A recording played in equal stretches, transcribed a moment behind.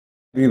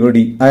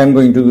Everybody, I am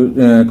going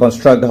to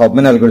construct the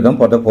Huffman algorithm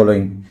for the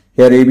following.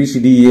 Here A, B, C,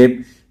 D, E, F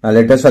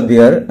letters are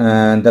there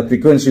and the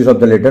frequencies of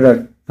the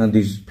letter are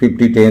these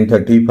 50, 10,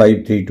 30,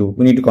 5, 3, 2.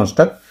 We need to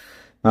construct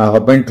a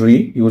Huffman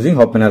tree using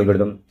Huffman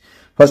algorithm.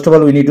 First of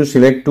all, we need to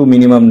select two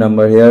minimum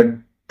number.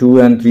 Here 2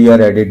 and 3 are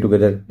added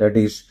together. That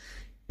is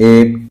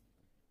A2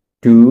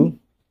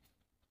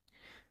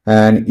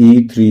 and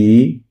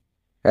E3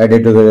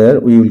 added together.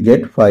 We will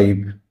get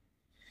 5.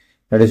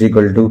 That is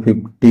equal to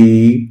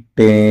 50,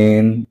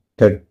 10,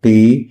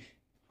 30,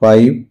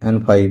 5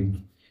 and 5.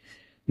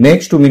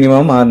 Next to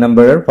minimum are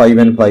number 5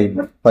 and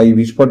 5. 5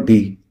 is for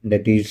D.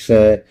 That is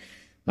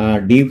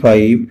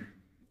D5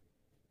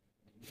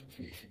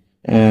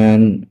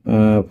 and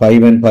 5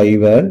 and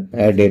 5 are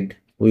added.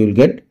 We will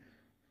get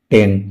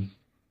 10.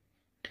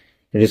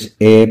 That is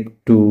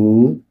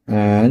A2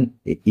 and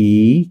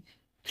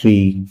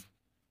E3.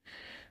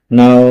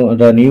 Now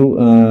the new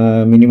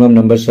minimum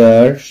numbers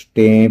are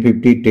 10,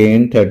 50,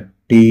 10,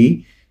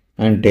 30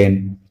 and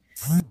 10.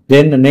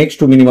 Then the next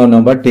to minimum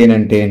number 10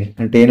 and 10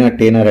 and 10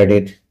 are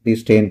added.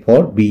 This 10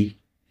 for B.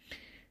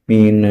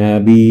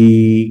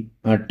 B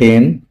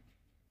 10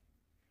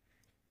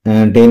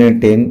 and 10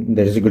 and 10,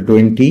 that is equal to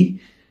 20.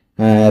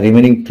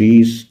 Remaining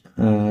 3 is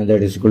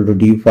that is equal to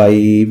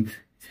D5,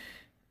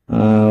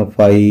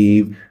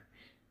 5,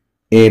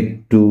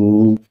 8,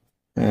 2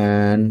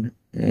 and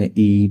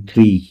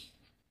E3.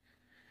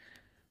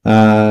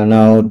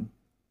 Now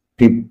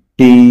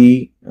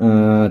 50,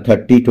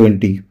 30,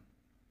 20.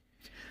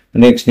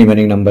 Next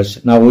remaining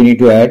numbers. Now we need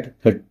to add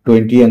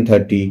 20 and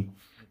 30.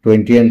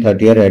 20 and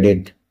 30 are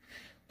added.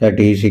 That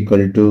is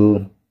equal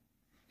to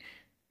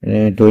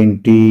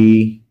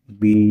 20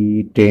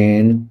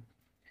 B10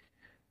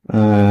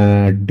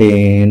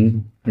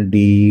 10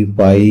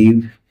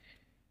 D5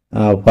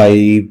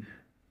 5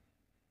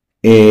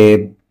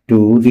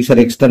 A2. These are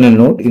external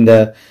node in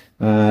the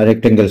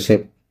rectangle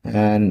shape,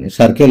 and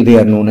circle they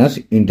are known as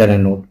internal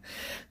node.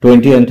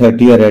 20 and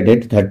 30 are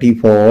added. 30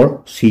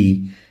 for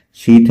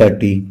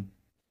C30,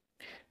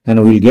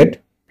 and we will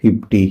get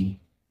 50.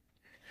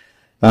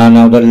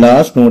 Now the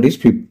last node is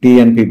 50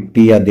 and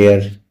 50 are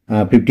there.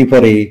 50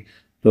 for A.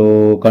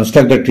 So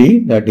construct the tree,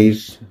 that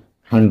is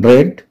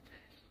 100,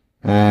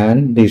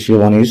 and this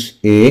one is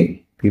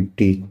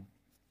A50.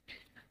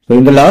 So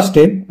in the last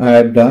step I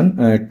have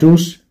done two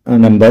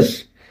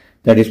numbers,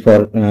 that is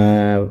for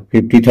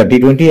 50, 30,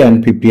 20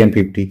 and 50 and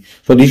 50.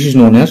 So this is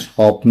known as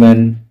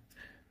Huffman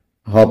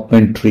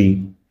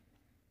tree.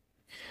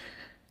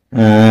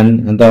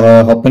 And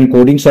the Huffman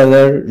codings are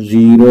there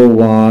 0,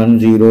 1,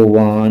 0,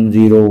 1,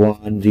 0,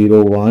 1,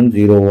 0, 1,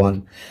 0,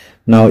 1.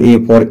 Now A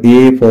for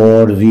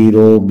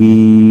 0,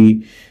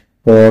 B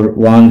for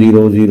 1,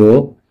 0,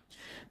 0,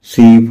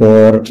 C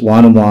for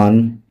 1,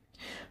 1,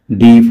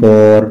 D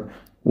for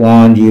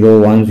 1,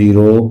 0, 1,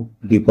 0,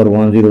 D for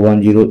 1, 0,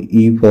 1, 0,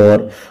 E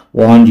for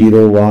 1,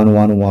 0, 1,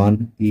 1,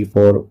 1, E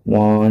for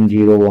 1,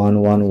 0, 1,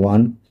 1,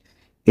 1,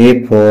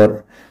 F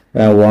for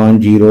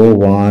 1, 0,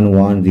 1,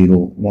 1, 0,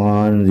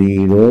 1,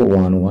 0,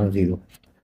 1, 1, 0.